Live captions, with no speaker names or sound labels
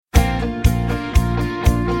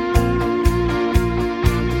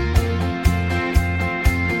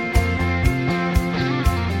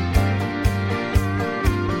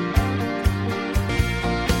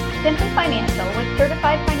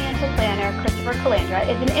Certified Financial Planner Christopher Calandra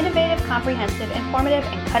is an innovative, comprehensive, informative,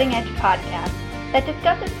 and cutting-edge podcast that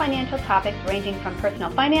discusses financial topics ranging from personal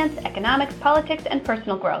finance, economics, politics, and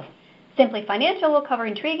personal growth. Simply Financial will cover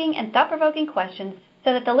intriguing and thought-provoking questions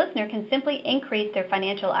so that the listener can simply increase their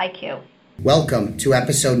financial IQ. Welcome to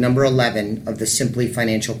episode number 11 of the Simply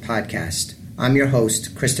Financial podcast. I'm your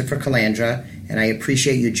host, Christopher Calandra, and I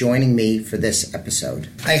appreciate you joining me for this episode.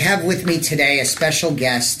 I have with me today a special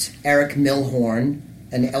guest, Eric Milhorn,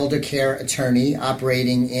 an elder care attorney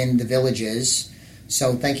operating in the Villages.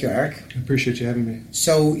 So thank you, Eric. I appreciate you having me.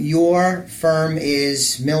 So your firm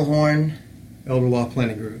is Milhorn? Elder Law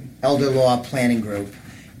Planning Group. Elder Law Planning Group.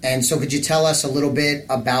 And so could you tell us a little bit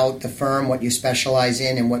about the firm, what you specialize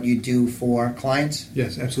in, and what you do for clients?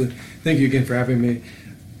 Yes, absolutely. Thank you again for having me.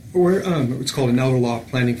 We're it's called an elder law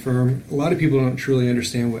planning firm. A lot of people don't truly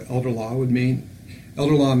understand what elder law would mean.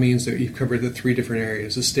 Elder law means that you've covered the three different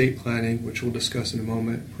areas: estate planning, which we'll discuss in a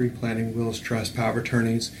moment, pre-planning, wills, trust, power of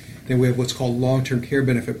attorneys. Then we have what's called long-term care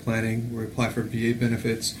benefit planning, where we apply for VA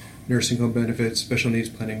benefits, nursing home benefits, special needs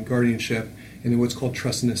planning, and guardianship, and then what's called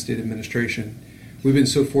trust and estate administration. We've been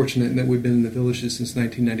so fortunate that we've been in the Villages since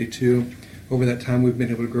 1992. Over that time, we've been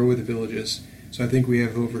able to grow with the Villages. So I think we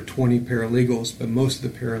have over 20 paralegals, but most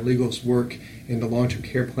of the paralegals work in the long-term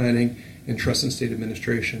care planning and trust and estate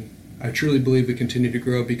administration. I truly believe we continue to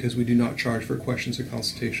grow because we do not charge for questions or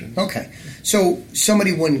consultations. Okay. So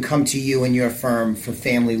somebody wouldn't come to you and your firm for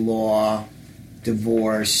family law,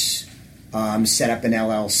 divorce, set up an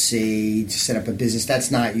LLC, set up a business. That's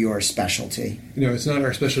not your specialty. No, it's not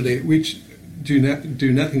our specialty. We do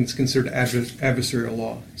nothing that's considered adversarial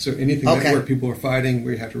law. So anything where people are fighting,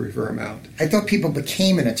 we have to refer them out. I thought people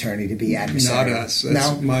became an attorney to be adversarial.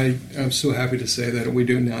 Not us. I'm so happy to say that we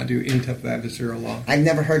do not do any type of adversarial law. I've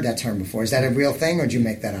never heard that term before. Is that a real thing, or did you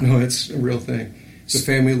make that up? No, it's a real thing. So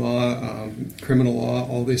family law, criminal law,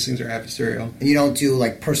 all these things are adversarial. And you don't do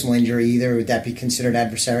like personal injury either? Would that be considered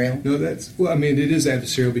adversarial? No, it is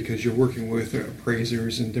adversarial because you're working with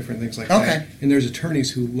appraisers and different things like that. And there's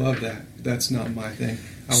attorneys who love that. That's not my thing.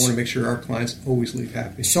 I want to make sure our clients always leave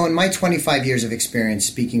happy. So in my 25 years of experience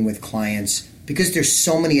speaking with clients, because there's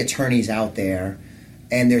so many attorneys out there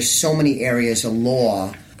and there's so many areas of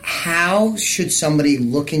law, how should somebody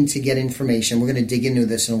looking to get information, we're going to dig into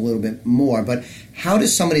this in a little bit more, but how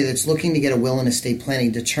does somebody that's looking to get a will and estate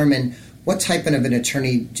planning determine what type of an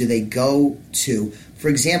attorney do they go to? For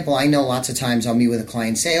example, I know lots of times I'll meet with a client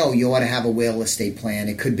and say, oh, you ought to have a will estate plan.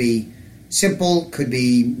 It could be simple, could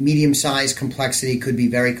be medium-sized complexity, could be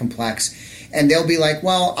very complex. And they'll be like,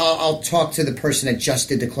 well, I'll talk to the person that just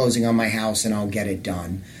did the closing on my house and I'll get it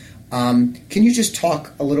done. Can you just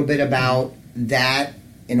talk a little bit about that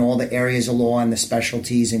in all the areas of law and the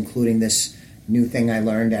specialties, including this new thing I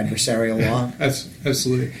learned, adversarial law?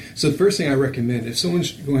 Absolutely. So the first thing I recommend, if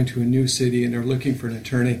someone's going to a new city and they're looking for an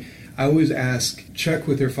attorney, I always ask, check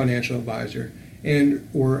with their financial advisor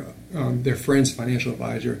or their friend's financial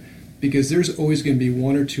advisor, because there's always going to be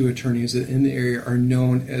one or two attorneys that in the area are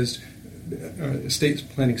known as estate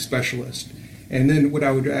planning specialists. And then what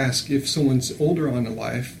I would ask, if someone's older on in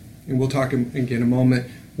life, and we'll talk again in a moment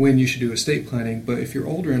when you should do estate planning, but if you're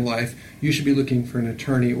older in life, you should be looking for an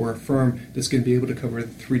attorney or a firm that's going to be able to cover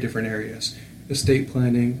three different areas: estate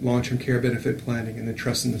planning, long-term care benefit planning, and then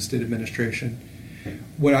trust and estate administration.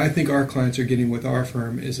 What I think our clients are getting with our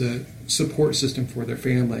firm is a support system for their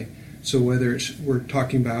family. So whether we're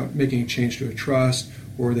talking about making a change to a trust,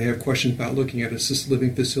 or they have questions about looking at an assisted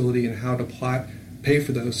living facility and how to pay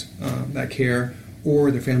for that care, or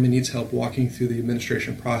their family needs help walking through the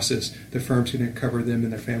administration process, the firm's going to cover them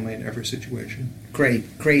and their family in every situation.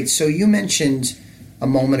 Great. So you mentioned a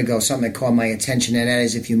moment ago something that caught my attention, and that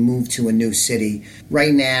is if you move to a new city.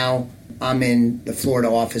 Right now, I'm in the Florida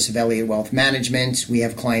office of Elliott Wealth Management. We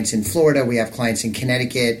have clients in Florida, we have clients in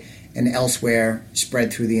Connecticut, and elsewhere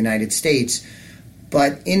spread through the United States.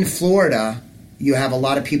 But in Florida, you have a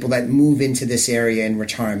lot of people that move into this area in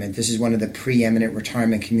retirement. This is one of the preeminent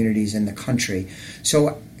retirement communities in the country.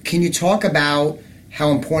 So can you talk about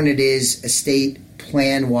how important it is estate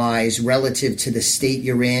plan-wise relative to the state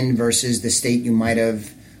you're in versus the state you might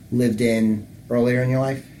have lived in earlier in your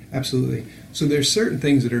life? Absolutely. So there's certain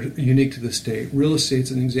things that are unique to the state. Real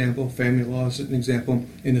estate's an example, family law is an example,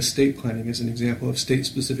 and estate planning is an example of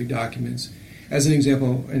state-specific documents. As an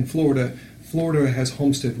example, in Florida has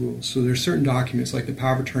homestead rules. So there's certain documents like the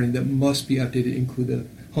power of attorney that must be updated to include the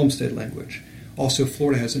homestead language. Also,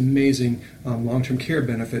 Florida has amazing long-term care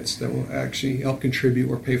benefits that will actually help contribute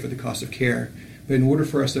or pay for the cost of care. But in order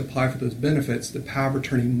for us to apply for those benefits, the power of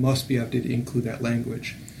attorney must be updated to include that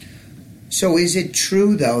language. So is it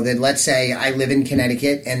true, though, that let's say I live in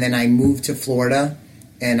Connecticut and then I move to Florida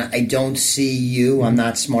and I don't see you, I'm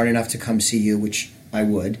not smart enough to come see you, which I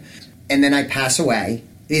would, and then I pass away,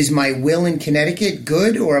 is my will in Connecticut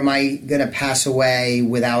good, or am I going to pass away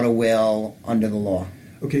without a will under the law?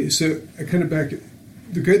 Okay, so the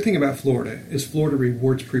good thing about Florida is Florida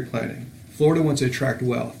rewards pre-planning. Florida wants to attract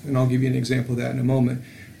wealth, and I'll give you an example of that in a moment.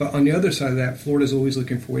 But on the other side of that, Florida is always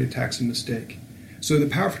looking for a way to tax a mistake. So the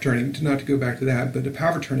power of attorney, not to go back to that, but the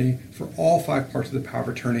power of attorney for all 5 parts of the power of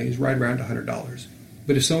attorney is right around $100.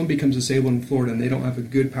 But if someone becomes disabled in Florida and they don't have a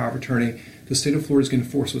good power of attorney, the state of Florida is going to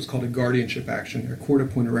force what's called a guardianship action, or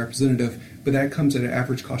court-appointed representative, but that comes at an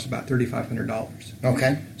average cost of about $3,500.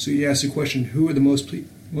 Okay. So you ask the question, who are the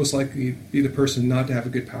most likely to be the person not to have a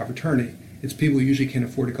good power of attorney? It's people who usually can't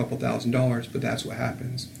afford a couple $1,000s, but that's what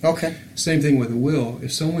happens. Okay. Same thing with a will.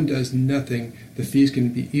 If someone does nothing, the fees can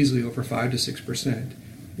be easily over 5 to 6%.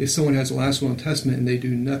 If someone has a last will and testament and they do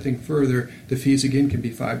nothing further, the fees again can be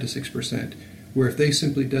 5 to 6%. Where if they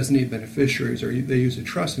simply designate beneficiaries or they use a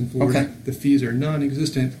trust in Florida, the fees are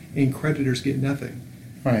non-existent and creditors get nothing.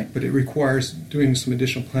 Right. But it requires doing some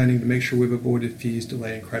additional planning to make sure we've avoided fees,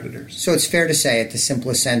 delay, and creditors. So it's fair to say, at the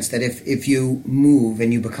simplest sense, that if you move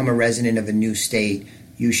and you become a resident of a new state,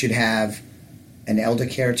 you should have an elder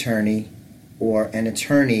care attorney or an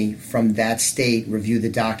attorney from that state review the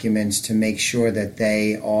documents to make sure that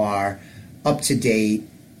they are up to date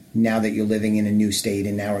now that you're living in a new state,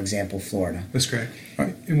 in our example, Florida. That's correct.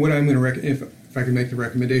 Right. And what I'm going to recommend, if I can make the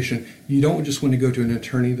recommendation, you don't just want to go to an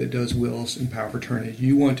attorney that does wills and power of attorney.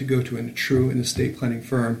 You want to go to a true and estate planning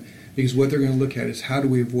firm, because what they're going to look at is, how do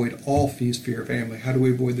we avoid all fees for your family? How do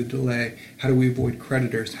we avoid the delay? How do we avoid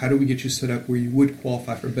creditors? How do we get you set up where you would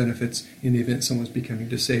qualify for benefits in the event someone's becoming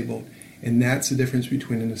disabled? And that's the difference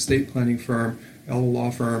between an estate planning firm, a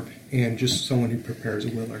law firm, and just someone who prepares a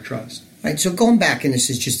will or trust. Right. So going back, and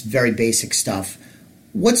this is just very basic stuff,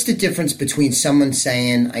 what's the difference between someone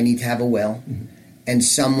saying, I need to have a will, and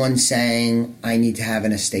someone saying, I need to have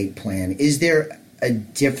an estate plan? Is there a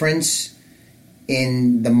difference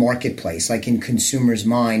in the marketplace, like in consumers'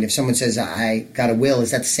 mind? If someone says, I got a will,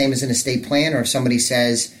 is that the same as an estate plan? Or if somebody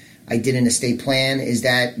says, I did an estate plan, is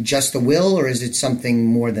that just a will, or is it something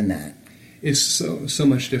more than that? It's so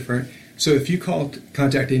much different. So if you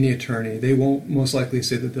contact any attorney, they won't most likely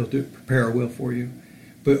say that they'll prepare a will for you.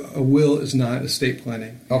 But a will is not estate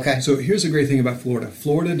planning. Okay. So here's the great thing about Florida.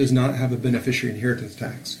 Florida does not have a beneficiary inheritance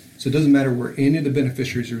tax. So it doesn't matter where any of the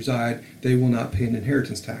beneficiaries reside, they will not pay an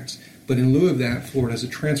inheritance tax. But in lieu of that, Florida has a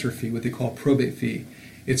transfer fee, what they call probate fee.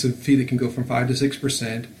 It's a fee that can go from 5 to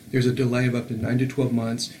 6%. There's a delay of up to 9 to 12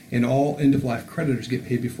 months, and all end-of-life creditors get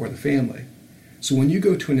paid before the family. So when you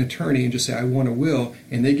go to an attorney and just say, I want a will,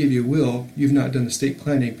 and they give you a will, you've not done estate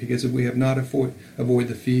planning, because we have not avoid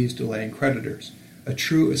the fees, delay, and creditors. A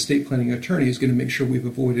true estate planning attorney is going to make sure we've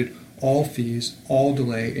avoided all fees, all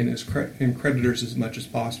delay, and creditors as much as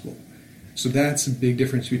possible. So that's a big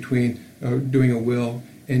difference between doing a will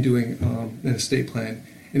and doing an estate plan.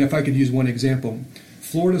 And if I could use one example,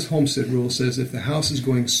 Florida's homestead rule says if the house is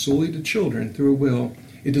going solely to children through a will,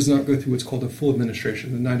 it does not go through what's called a full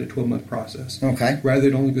administration, the 9 to 12 month process. Okay. Rather,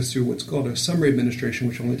 it only goes through what's called a summary administration,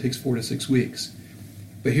 which only takes 4 to 6 weeks.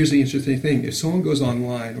 But here's the interesting thing. If someone goes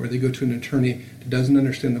online or they go to an attorney that doesn't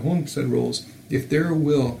understand the homestead rules, if their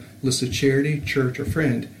will lists a charity, church, or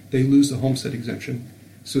friend, they lose the homestead exemption.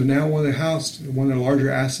 So now one of the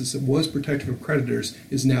larger assets that was protected from creditors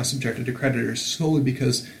is now subjected to creditors solely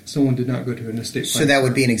because someone did not go to an estate plan. So that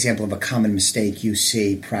would be an example of a common mistake you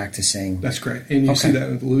see practicing. That's correct. And you see that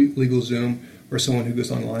with LegalZoom or someone who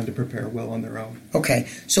goes online to prepare a will on their own. Okay.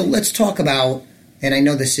 So let's talk about, and I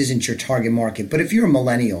know this isn't your target market, but if you're a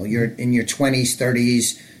millennial, you're in your 20s,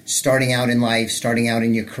 30s, starting out in life, starting out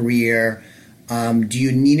in your career, do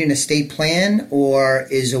you need an estate plan, or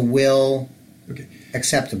is a will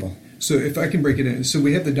acceptable? So if I can break it in. So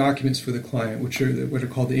we have the documents for the client, which are what are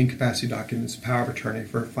called the incapacity documents, power of attorney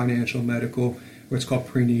for financial, medical, what's called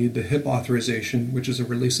pre-need, the HIP authorization, which is a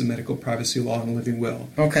release of medical privacy law and a living will.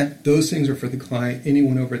 Okay. Those things are for the client.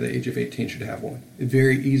 Anyone over the age of 18 should have one.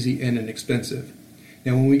 Very easy and inexpensive.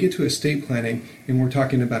 Now, when we get to estate planning, and we're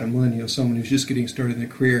talking about a millennial, someone who's just getting started in their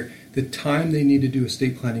career, the time they need to do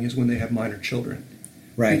estate planning is when they have minor children.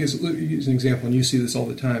 Right. Because, use an example, and you see this all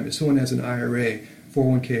the time, if someone has an IRA,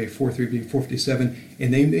 401k, 403b, 457,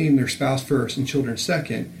 and they name their spouse first and children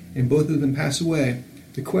second, and both of them pass away,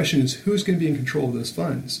 the question is, who's going to be in control of those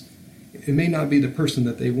funds? It may not be the person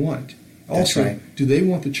that they want. Also, right. Do they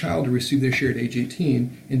want the child to receive their share at age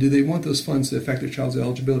 18, and do they want those funds to affect their child's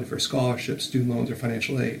eligibility for scholarships, student loans, or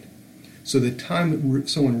financial aid? So the time that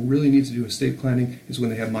someone really needs to do estate planning is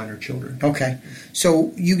when they have minor children. Okay.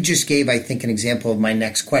 So you just gave, I think, an example of my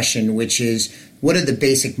next question, which is, what are the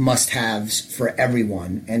basic must-haves for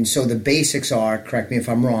everyone? And so the basics are, correct me if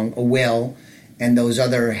I'm wrong, a will and those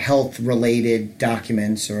other health-related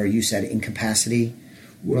documents, or you said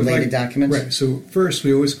incapacity-related documents? Right. So first,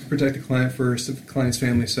 we always protect the client first, the client's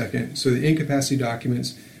family second. So the incapacity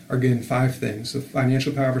documents are, again, 5 things: the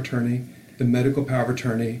financial power of attorney, the medical power of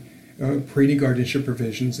attorney, parental guardianship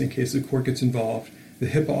provisions in case the court gets involved, the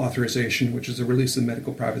HIPAA authorization, which is the release of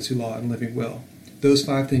medical privacy law, and living will. Those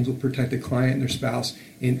 5 things will protect the client and their spouse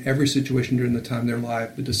in every situation during the time they're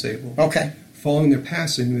alive but disabled. Okay. Following their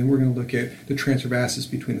passing, then we're going to look at the transfer of assets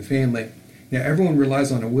between the family. Now, everyone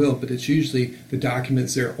relies on a will, but it's usually the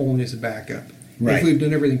documents there only as a backup. Right. If we've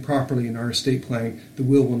done everything properly in our estate planning, the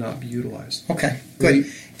will not be utilized. Okay, good.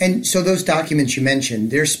 And so those documents you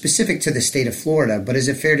mentioned, they're specific to the state of Florida, but is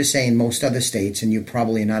it fair to say in most other states, and you're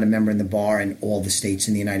probably not a member in the bar in all the states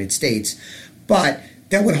in the United States, but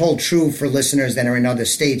that would hold true for listeners that are in other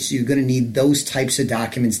states. You're going to need those types of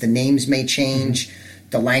documents. The names may change. Mm-hmm.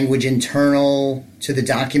 The language internal to the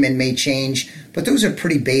document may change, but those are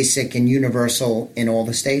pretty basic and universal in all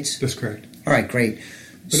the states? That's correct. All right, great.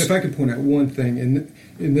 But if I could point out one thing, and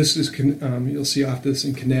this is, you'll see off this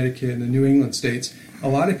in Connecticut and the New England states, a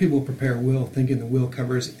lot of people prepare a will thinking the will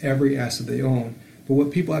covers every asset they own. But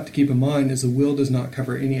what people have to keep in mind is the will does not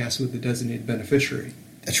cover any asset with the designated beneficiary.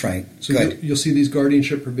 That's right. So good. You'll see these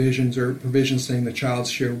guardianship provisions or provisions saying the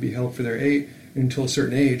child's share will be held for their until a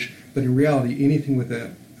certain age. But in reality, anything with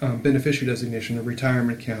a beneficiary designation, a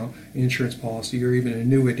retirement account, insurance policy, or even an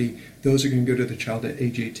annuity, those are going to go to the child at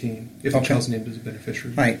age 18 if the child's named as a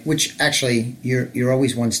beneficiary. Right, which actually, you're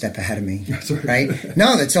always one step ahead of me. That's right?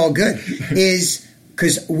 No, that's all good. Is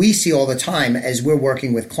because we see all the time as we're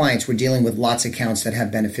working with clients, we're dealing with lots of accounts that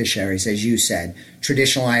have beneficiaries, as you said,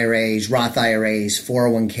 traditional IRAs, Roth IRAs,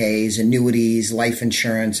 401ks, annuities, life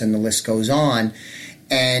insurance, and the list goes on.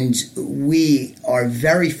 And we are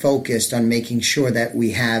very focused on making sure that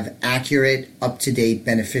we have accurate, up-to-date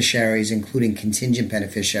beneficiaries, including contingent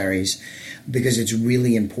beneficiaries, because it's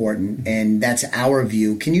really important. And that's our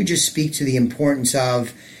view. Can you just speak to the importance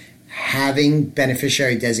of having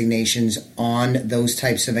beneficiary designations on those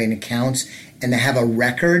types of accounts and to have a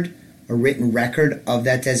written record of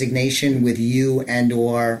that designation with you and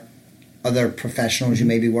or other professionals you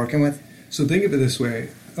may be working with? So think of it this way.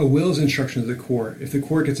 A will is instruction to the court. If the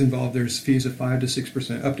court gets involved, there's fees of 5 to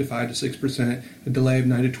 6%, up to 5 to 6%, a delay of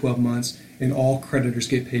 9 to 12 months, and all creditors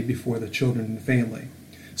get paid before the children and the family.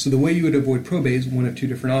 So the way you would avoid probate is one of 2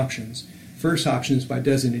 different options. First option is by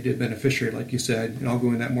designated beneficiary, like you said, and I'll go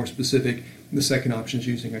into that more specific. The second option is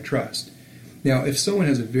using a trust. Now, if someone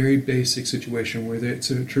has a very basic situation where it's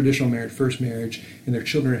a traditional marriage, first marriage, and their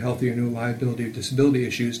children are healthy or no liability or disability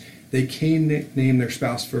issues, they can name their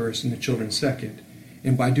spouse first and the children second.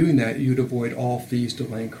 And by doing that, you would avoid all fees,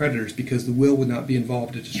 delay, and creditors because the will would not be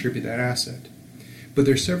involved to distribute that asset. But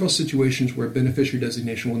there are several situations where beneficiary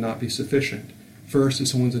designation will not be sufficient. First, if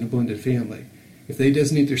someone's in a blended family. If they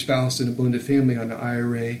designate their spouse in a blended family on an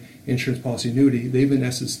IRA, insurance policy, annuity, they've in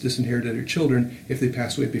essence disinherited their children if they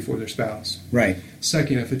pass away before their spouse. Right.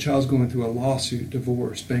 Second, if a child's going through a lawsuit,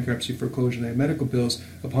 divorce, bankruptcy, foreclosure, and they have medical bills,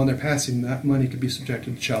 upon their passing, that money could be subjected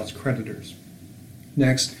to the child's creditors.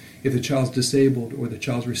 Next, if the child's disabled or the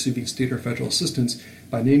child's receiving state or federal assistance,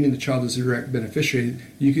 by naming the child as a direct beneficiary,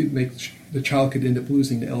 you could make the child could end up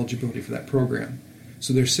losing the eligibility for that program.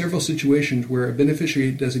 So there's several situations where a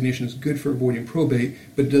beneficiary designation is good for avoiding probate,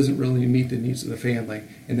 but it doesn't really meet the needs of the family,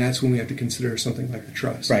 and that's when we have to consider something like the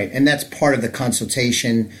trust. Right, and that's part of the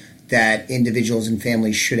consultation that individuals and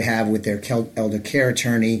families should have with their elder care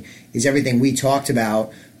attorney, is everything we talked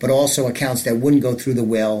about, but also accounts that wouldn't go through the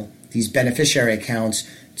will, these beneficiary accounts,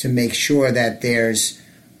 to make sure that there's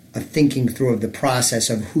a thinking through of the process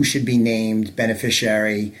of who should be named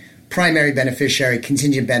beneficiary, primary beneficiary,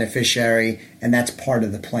 contingent beneficiary, and that's part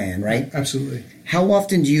of the plan, right? Absolutely. How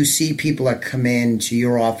often do you see people that come in to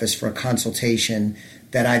your office for a consultation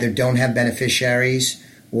that either don't have beneficiaries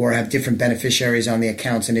or have different beneficiaries on the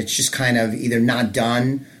accounts, and it's just kind of either not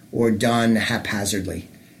done or done haphazardly?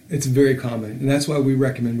 It's very common, and that's why we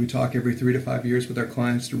recommend we talk every 3 to 5 years with our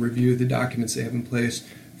clients to review the documents they have in place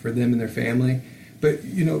for them and their family. But,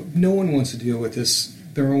 no one wants to deal with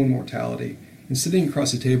their own mortality. And sitting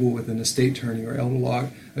across the table with an estate attorney or elder law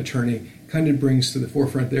attorney kind of brings to the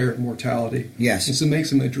forefront their mortality. Yes. And so it makes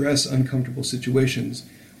them address uncomfortable situations.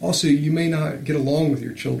 Also, you may not get along with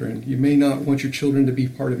your children. You may not want your children to be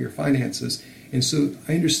part of your finances. And so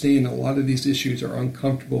I understand a lot of these issues are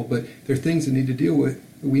uncomfortable, but they're things that we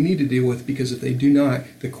need to deal with, because if they do not,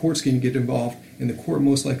 the court's going to get involved, and the court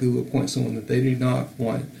most likely will appoint someone that they do not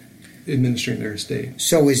want administering their estate.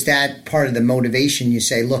 So is that part of the motivation? You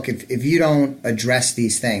say, look, if you don't address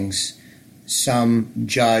these things, some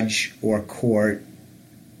judge or court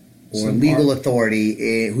or legal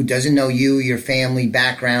authority who doesn't know you, your family,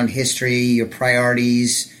 background, history, your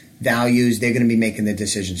priorities, values, they're going to be making the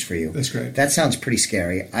decisions for you. That's correct. That sounds pretty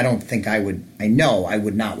scary. I don't think I would. I know I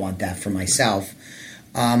would not want that for myself.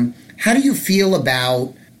 How do you feel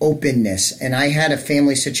about openness? And I had a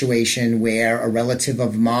family situation where a relative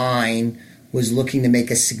of mine was looking to make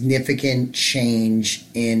a significant change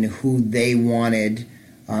in who they wanted.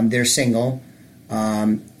 They're single.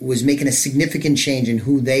 Was making a significant change in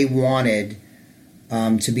who they wanted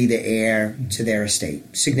to be the heir to their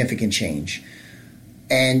estate. Significant change.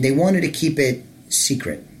 And they wanted to keep it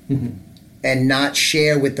secret and not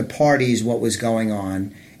share with the parties what was going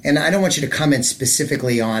on. And I don't want you to comment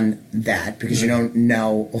specifically on that because you don't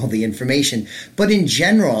know all the information. But in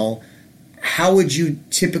general, how would you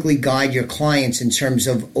typically guide your clients in terms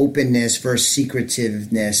of openness versus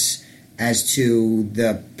secretiveness as to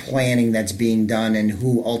the planning that's being done and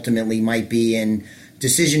who ultimately might be in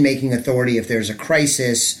decision-making authority if there's a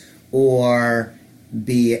crisis, or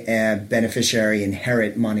be a beneficiary,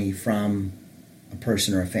 inherit money from a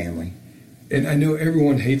person or a family? And I know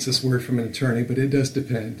everyone hates this word from an attorney, but it does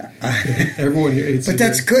depend. Everyone hates it. But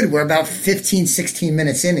that's good. We're about 15, 16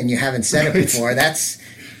 minutes in and you haven't said it before. That's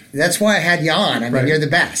why I had you on. I mean, you're the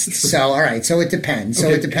best. So, all right. So it depends. So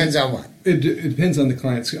it depends on what? It depends on the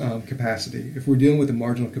client's capacity. If we're dealing with a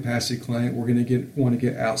marginal capacity client, we're going to want to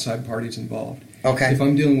get outside parties involved. Okay. If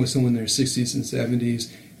I'm dealing with someone in their 60s and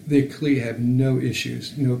 70s, they clearly have no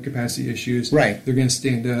issues, no capacity issues. Right. They're going to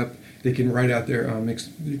stand up. They can write out their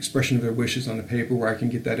expression of their wishes on the paper where I can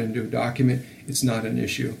get that into a document. It's not an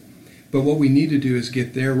issue. But what we need to do is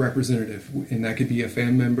get their representative, and that could be a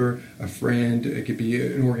family member, a friend, it could be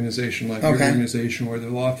an organization like your organization or the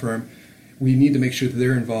law firm. We need to make sure that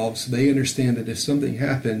they're involved so they understand that if something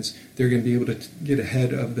happens, they're going to be able to get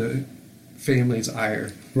ahead of the family's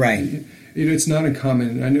ire. Right. It's not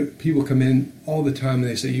uncommon. I know people come in all the time and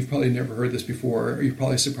they say, you've probably never heard this before, or you're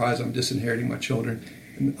probably surprised I'm disinheriting my children.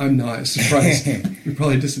 And I'm not surprised. We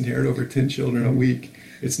probably disinherit over 10 children a week.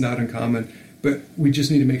 It's not uncommon. But we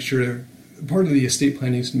just need to make sure, part of the estate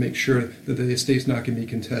planning is to make sure that the estate's not going to be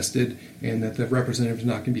contested and that the representative is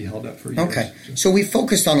not going to be held up for years. Okay. So we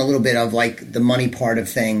focused on a little bit of like the money part of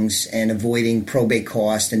things and avoiding probate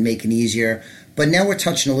cost and making it easier. But now we're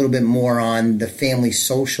touching a little bit more on the family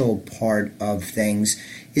social part of things.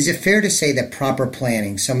 Is it fair to say that proper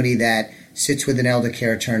planning, somebody that sits with an elder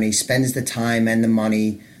care attorney, spends the time and the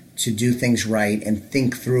money to do things right and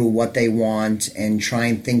think through what they want and try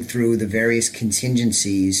and think through the various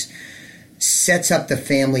contingencies, sets up the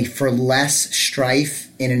family for less strife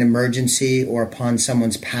in an emergency or upon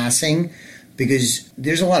someone's passing? Because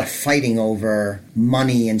there's a lot of fighting over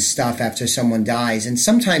money and stuff after someone dies. And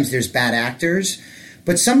sometimes there's bad actors,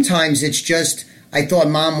 but sometimes it's just, I thought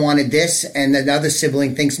mom wanted this, and the other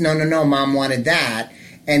sibling thinks, no, mom wanted that.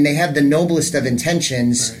 And they have the noblest of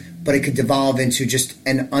intentions, but it could devolve into just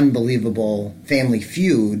an unbelievable family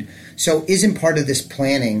feud. So isn't part of this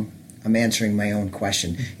planning, I'm answering my own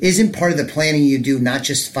question, isn't part of the planning you do not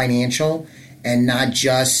just financial and not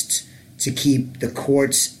just to keep the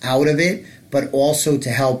courts out of it, but also to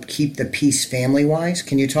help keep the peace family-wise?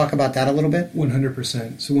 Can you talk about that a little bit?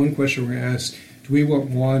 100%. So one question we're going to ask, do we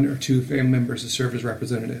want one or two family members to serve as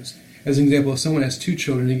representatives? As an example, if someone has two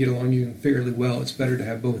children and they get along even fairly well, it's better to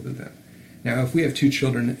have both of them. Now, if we have two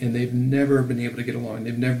children and they've never been able to get along,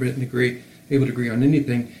 they've never been able to agree on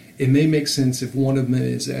anything, it may make sense if one of them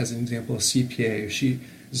is, as an example, a CPA, if she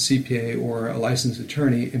is a CPA or a licensed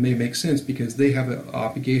attorney, it may make sense because they have an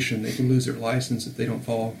obligation. They can lose their license if they don't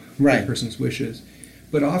follow the person's wishes.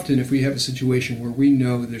 But often, if we have a situation where we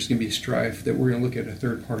know there's going to be strife, that we're going to look at a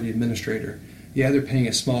third-party administrator. Yeah, they're paying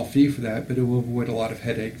a small fee for that, but it will avoid a lot of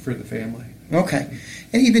headache for the family. Okay.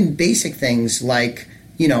 And even basic things like,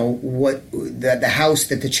 you know, what the house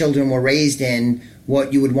that the children were raised in,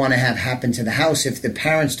 what you would want to have happen to the house. If the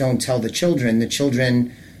parents don't tell the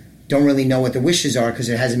children don't really know what the wishes are because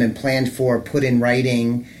it hasn't been planned for, put in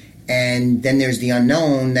writing, and then there's the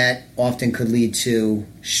unknown that often could lead to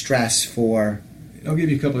stress for... I'll give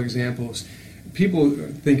you a couple of examples. People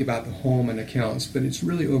think about the home and accounts, but it's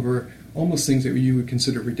really over almost things that you would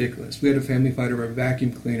consider ridiculous. We had a family fight over a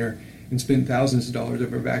vacuum cleaner and spent thousands of dollars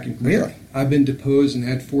over a vacuum cleaner. Really? I've been deposed and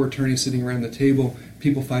had 4 attorneys sitting around the table,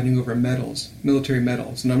 people fighting over medals, military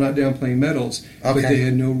medals. And I'm not downplaying medals, but they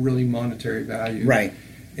had no really monetary value. Right.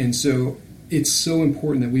 And so it's so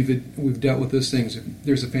important that we've dealt with those things. If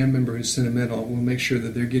there's a family member who's sentimental, we'll make sure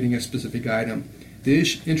that they're getting a specific item. The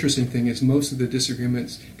interesting thing is most of the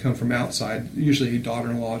disagreements come from outside, usually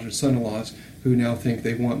daughter-in-laws or son-in-laws who now think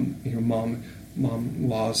they want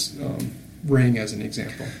mom-in-law's ring as an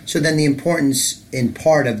example. So then the importance in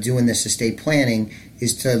part of doing this estate planning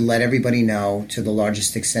is to let everybody know to the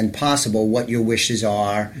largest extent possible what your wishes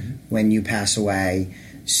are when you pass away,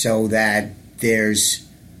 so that there's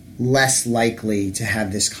less likely to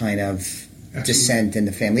have this kind of dissent in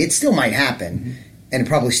the family. It still might happen, and it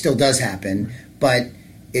probably still does happen, but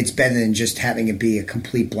it's better than just having it be a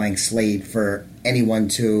complete blank slate for anyone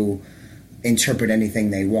to interpret anything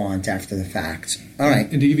they want after the fact. All right.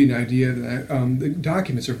 And to give you an idea of that, the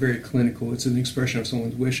documents are very clinical. It's an expression of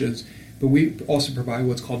someone's wishes. But we also provide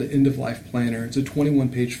what's called an end-of-life planner. It's a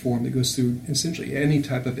 21-page form that goes through essentially any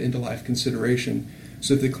type of end-of-life consideration.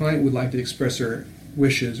 So if the client would like to express their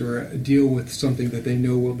wishes or deal with something that they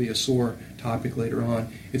know will be a sore topic later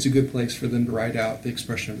on, it's a good place for them to write out the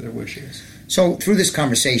expression of their wishes. So through this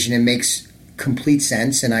conversation, it makes complete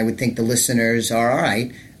sense, and I would think the listeners are, all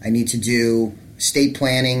right, I need to do estate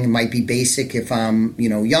planning. It might be basic if I'm,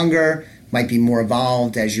 younger, might be more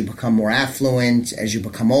evolved as you become more affluent, as you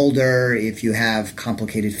become older, if you have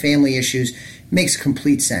complicated family issues. It makes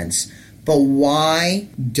complete sense. But why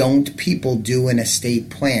don't people do an estate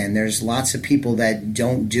plan? There's lots of people that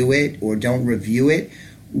don't do it or don't review it.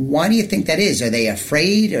 Why do you think that is? Are they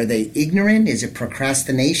afraid? Are they ignorant? Is it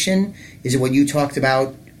procrastination? Is it what you talked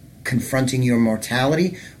about, confronting your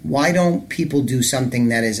mortality? Why don't people do something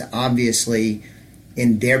that is obviously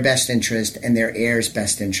in their best interest and their heirs'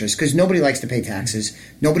 best interest? Because nobody likes to pay taxes.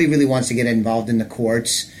 Nobody really wants to get involved in the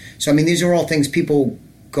courts. So, these are all things people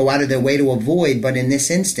go out of their way to avoid, but in this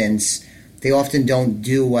instance, they often don't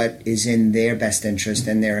do what is in their best interest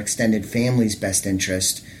and their extended family's best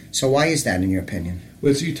interest. So why is that, in your opinion?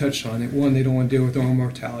 Well, as you touched on it, one, they don't want to deal with their own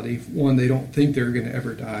mortality. One, they don't think they're going to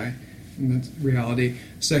ever die. And that's reality.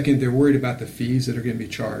 Second, they're worried about the fees that are going to be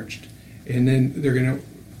charged. And then they're going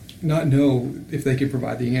to not know if they can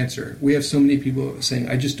provide the answer. We have so many people saying,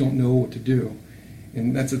 I just don't know what to do.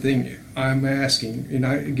 And that's the thing I'm asking, and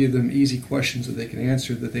I give them easy questions that they can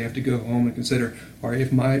answer, that they have to go home and consider. All right,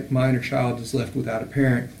 if my minor child is left without a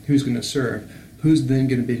parent, who's going to serve? Who's then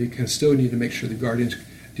going to be the custodian to make sure the guardian's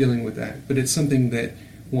dealing with that? But it's something that,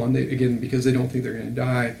 one, again, because they don't think they're going to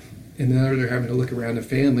die, and then they're having to look around the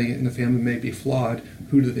family, and the family may be flawed.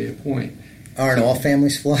 Who do they appoint? Aren't all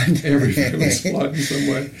families flawed? Every family's flawed in some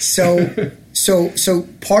way. So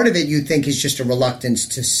part of it, you think, is just a reluctance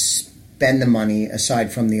to spend the money,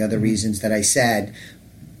 aside from the other reasons that I said.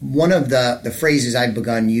 One of the phrases I've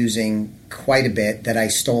begun using quite a bit that I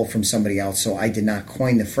stole from somebody else, so I did not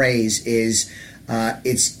coin the phrase, is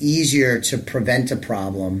it's easier to prevent a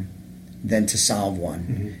problem than to solve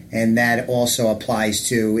one. And that also applies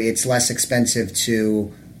to, it's less expensive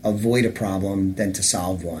to avoid a problem than to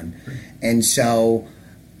solve one. And so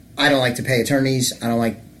I don't like to pay attorneys. I don't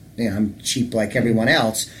like, I'm cheap like everyone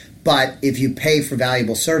else. But if you pay for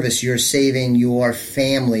valuable service, you're saving your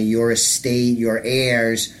family, your estate, your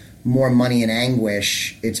heirs more money and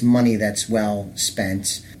anguish. It's money that's well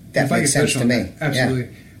spent. That makes sense to me. Absolutely.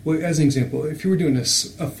 Yeah. Well, as an example, if you were doing a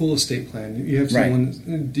full estate plan, you have someone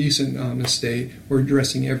in a decent estate or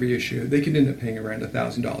addressing every issue, they could end up paying around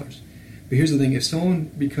 $1,000. But here's the thing: if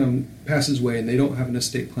someone passes away and they don't have an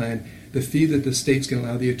estate plan, the fee that the state's going to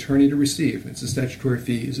allow the attorney to receive, it's a statutory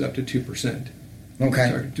fee, is up to 2%. Okay.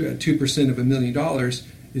 Sorry, 2% of $1 million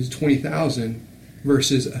is $20,000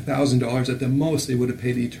 versus $1,000 at the most they would have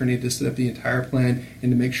paid the attorney to set up the entire plan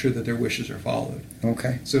and to make sure that their wishes are followed.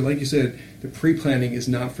 Okay. So like you said, the pre-planning is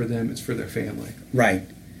not for them, it's for their family. Right.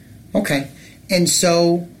 Okay. And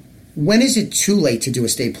so when is it too late to do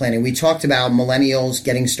estate planning? We talked about millennials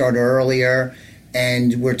getting started earlier,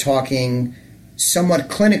 and we're talking somewhat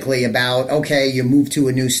clinically about, okay, you move to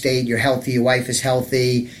a new state, you're healthy, your wife is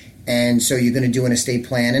healthy, and so you're going to do an estate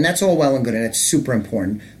plan, and that's all well and good, and it's super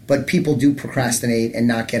important. But people do procrastinate and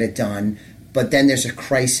not get it done. But then there's a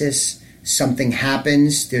crisis, something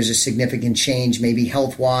happens, there's a significant change, maybe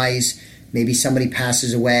health-wise, maybe somebody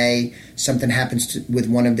passes away, something happens with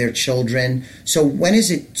one of their children. So when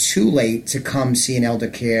is it too late to come see an elder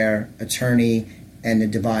care attorney and to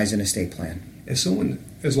devise an estate plan?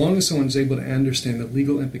 As long as someone's able to understand the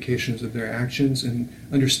legal implications of their actions and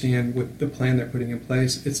understand what the plan they're putting in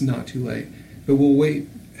place, it's not too late. But we'll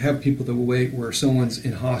have people that will wait where someone's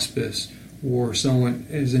in hospice or someone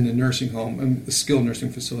is in a nursing home, a skilled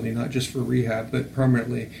nursing facility, not just for rehab, but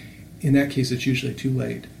permanently. In that case, it's usually too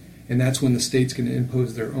late. And that's when the state's going to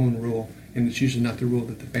impose their own rule, and it's usually not the rule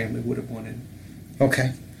that the family would have wanted.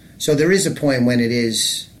 Okay. So there is a point when it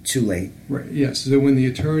is too late. Right, yes. So when the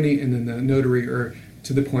attorney and then the notary are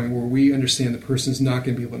to the point where we understand the person's not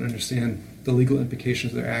going to be able to understand the legal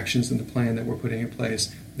implications of their actions and the plan that we're putting in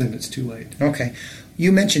place, then it's too late. Okay.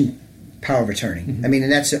 You mentioned power of attorney. I mean,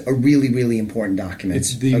 and that's a really, really important document.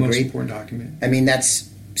 It's the most important document. I mean,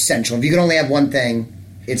 that's essential. If you could only have one thing,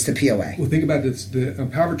 it's the POA. Well, think about this. The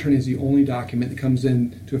power of attorney is the only document that comes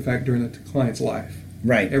into effect during the client's life.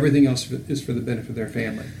 Right. Everything else is for the benefit of their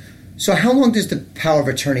family. So how long does the power of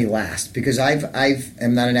attorney last? Because I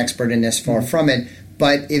am not an expert in this, far from it,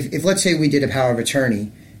 but if let's say we did a power of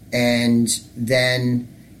attorney, and then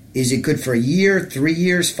is it good for a year, 3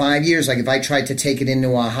 years, 5 years? Like if I tried to take it into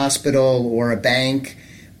a hospital or a bank,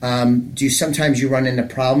 do sometimes you run into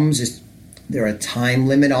problems? Is there a time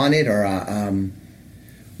limit on it, or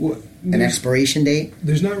an expiration date?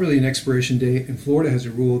 There's not really an expiration date. And Florida has a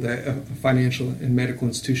rule that a financial and medical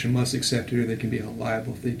institution must accept it, or they can be held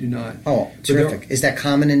liable if they do not. Oh, terrific. Is that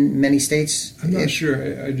common in many states? I'm not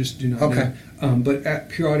sure. I just do not know. But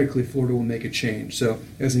periodically, Florida will make a change. So,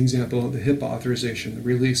 as an example, the HIPAA authorization, the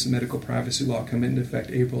Release of Medical Privacy Law, come into effect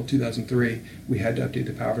April 2003. We had to update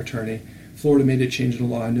the power of attorney. Florida made a change in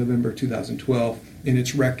the law in November 2012, and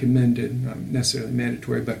it's recommended, not necessarily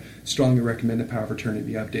mandatory, but strongly recommend the power of attorney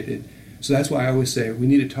be updated. So that's why I always say we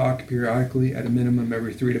need to talk periodically, at a minimum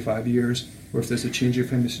every 3 to 5 years, or if there's a change in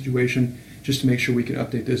family situation, just to make sure we can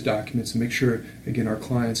update those documents and make sure, again, our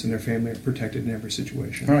clients and their family are protected in every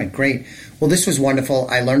situation. All right, great. Well, this was wonderful.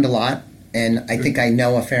 I learned a lot, and I think I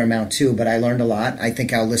know a fair amount too, but I learned a lot. I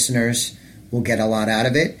think our listeners will get a lot out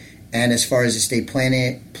of it. And as far as estate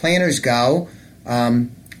planners go,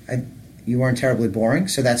 you weren't terribly boring,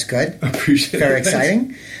 so that's good. I appreciate it. Very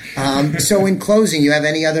exciting. So in closing, you have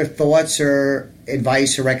any other thoughts or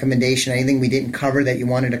advice or recommendation, anything we didn't cover that you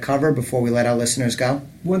wanted to cover before we let our listeners go?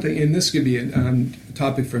 One thing, and this could be a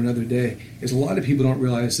topic for another day, is a lot of people don't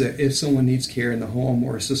realize that if someone needs care in the home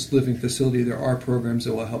or assisted living facility, there are programs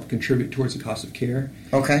that will help contribute towards the cost of care.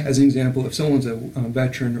 Okay. As an example, if someone's a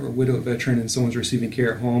veteran or a widow veteran and someone's receiving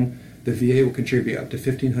care at home, the VA will contribute up to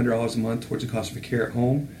 $1,500 a month towards the cost of care at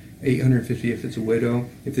home. $850 if it's a widow.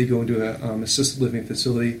 If they go into an assisted living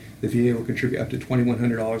facility, the VA will contribute up to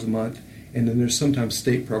 $2,100 a month. And then there's sometimes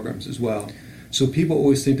state programs as well. So people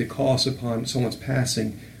always think the cost upon someone's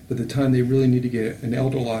passing, but the time they really need to get an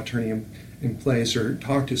elder law attorney in place or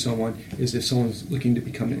talk to someone is if someone's looking to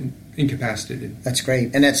become incapacitated. That's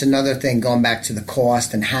great. And that's another thing, going back to the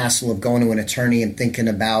cost and hassle of going to an attorney and thinking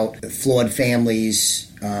about flawed families,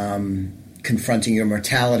 confronting your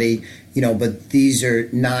mortality, but these are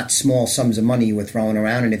not small sums of money you were throwing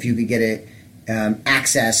around. And if you could get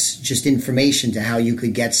access, just information to how you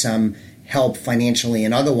could get some help financially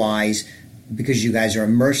and otherwise, because you guys are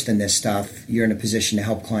immersed in this stuff, you're in a position to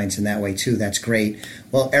help clients in that way too. That's great.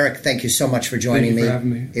 Well, Eric, thank you so much for joining me. Thank you for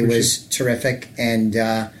having me. It was terrific, and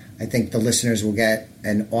I think the listeners will get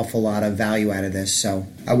an awful lot of value out of this. So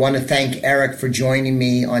I want to thank Eric for joining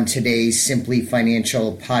me on today's Simply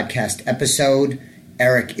Financial podcast episode.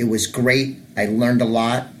 Eric, it was great. I learned a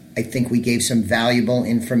lot. I think we gave some valuable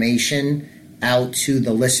information out to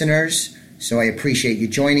the listeners, so I appreciate you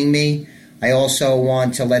joining me. I also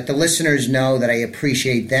want to let the listeners know that I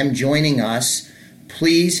appreciate them joining us.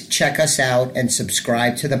 Please check us out and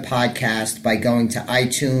subscribe to the podcast by going to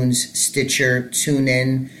iTunes, Stitcher,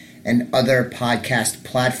 TuneIn, and other podcast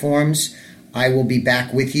platforms. I will be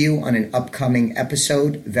back with you on an upcoming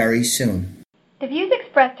episode very soon. The views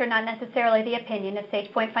expressed are not necessarily the opinion of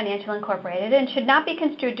SagePoint Financial Incorporated and should not be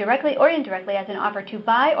construed directly or indirectly as an offer to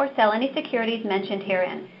buy or sell any securities mentioned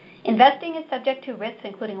herein. Investing is subject to risks,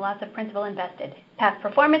 including loss of principal invested. Past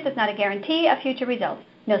performance is not a guarantee of future results.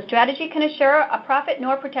 No strategy can assure a profit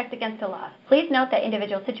nor protect against a loss. Please note that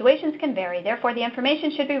individual situations can vary. Therefore, the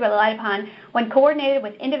information should be relied upon when coordinated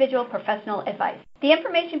with individual professional advice. The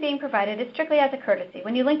information being provided is strictly as a courtesy.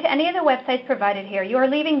 When you link to any of the websites provided here, you are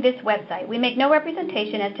leaving this website. We make no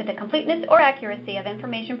representation as to the completeness or accuracy of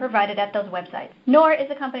information provided at those websites. Nor is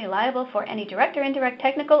the company liable for any direct or indirect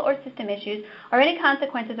technical or system issues or any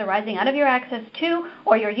consequences arising out of your access to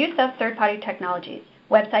or your use of third-party technologies.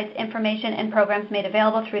 Websites, information, and programs made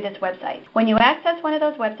available through this website. When you access one of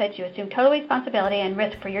those websites, you assume total responsibility and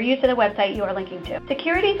risk for your use of the website you are linking to.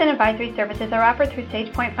 Securities and advisory services are offered through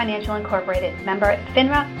SagePoint Financial Incorporated, member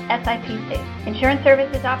FINRA, SIPC. Insurance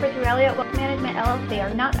services offered through Elliott Wealth Management, LLC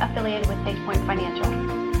are not affiliated with SagePoint Financial.